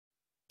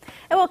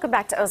And welcome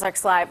back to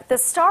Ozarks Live. The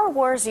Star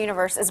Wars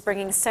universe is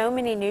bringing so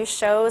many new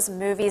shows,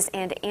 movies,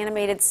 and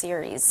animated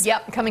series.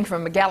 Yep, coming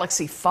from a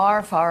galaxy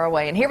far, far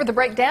away. And here with the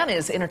breakdown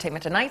is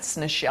Entertainment Tonight's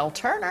Nichelle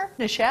Turner.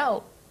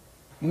 Nichelle.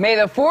 May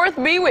the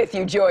 4th be with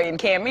you, Joy and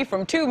Cammy.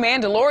 From 2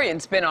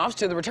 Mandalorian spin-offs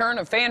to the return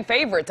of fan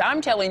favorites,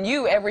 I'm telling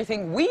you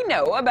everything we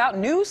know about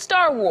new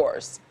Star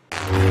Wars.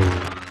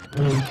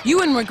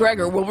 Ewan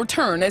McGregor will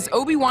return as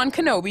Obi-Wan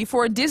Kenobi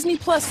for a Disney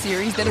Plus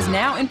series that is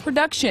now in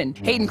production.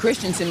 Hayden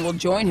Christensen will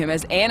join him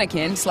as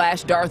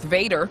Anakin/Darth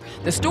Vader.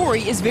 The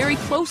story is very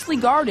closely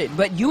guarded,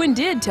 but Ewan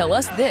did tell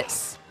us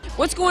this.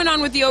 What's going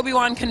on with the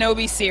Obi-Wan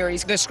Kenobi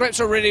series? The scripts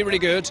are really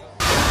good.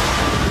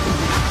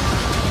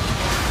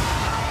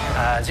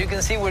 As you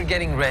can see, we're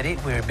getting ready.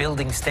 We're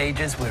building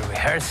stages, we're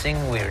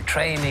rehearsing, we're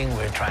training,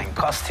 we're trying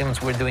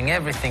costumes, we're doing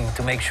everything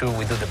to make sure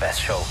we do the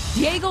best show.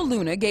 Diego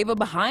Luna gave a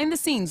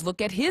behind-the-scenes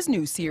look at his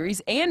new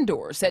series,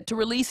 Andor, set to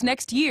release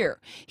next year.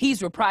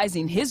 He's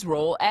reprising his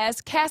role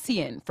as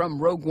Cassian from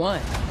Rogue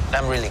One.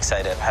 I'm really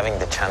excited having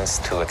the chance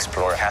to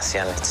explore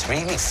Cassian. It's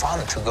really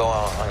fun to go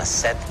on a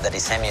set that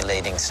is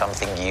emulating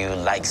something you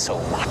like so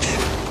much.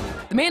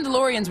 The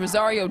Mandalorian's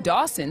Rosario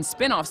Dawson's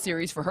spin-off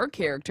series for her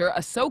character,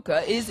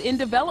 Ahsoka, is in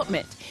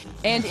development.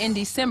 And in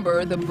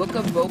December, the Book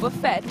of Boba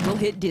Fett will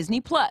hit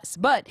Disney+.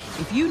 But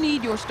if you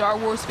need your Star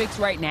Wars fix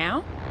right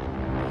now...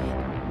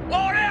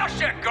 What else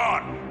you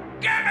got?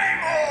 Give me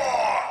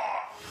more!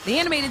 The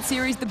animated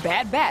series The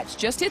Bad Batch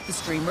just hit the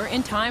streamer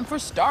in time for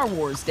Star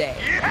Wars Day.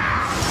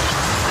 Yeah!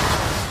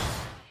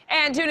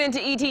 And tune into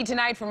ET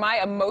tonight for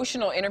my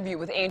emotional interview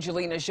with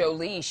Angelina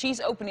Jolie. She's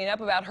opening up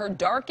about her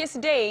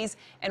darkest days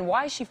and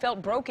why she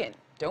felt broken.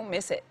 Don't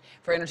miss it.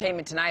 For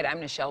Entertainment Tonight, I'm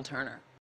Nichelle Turner.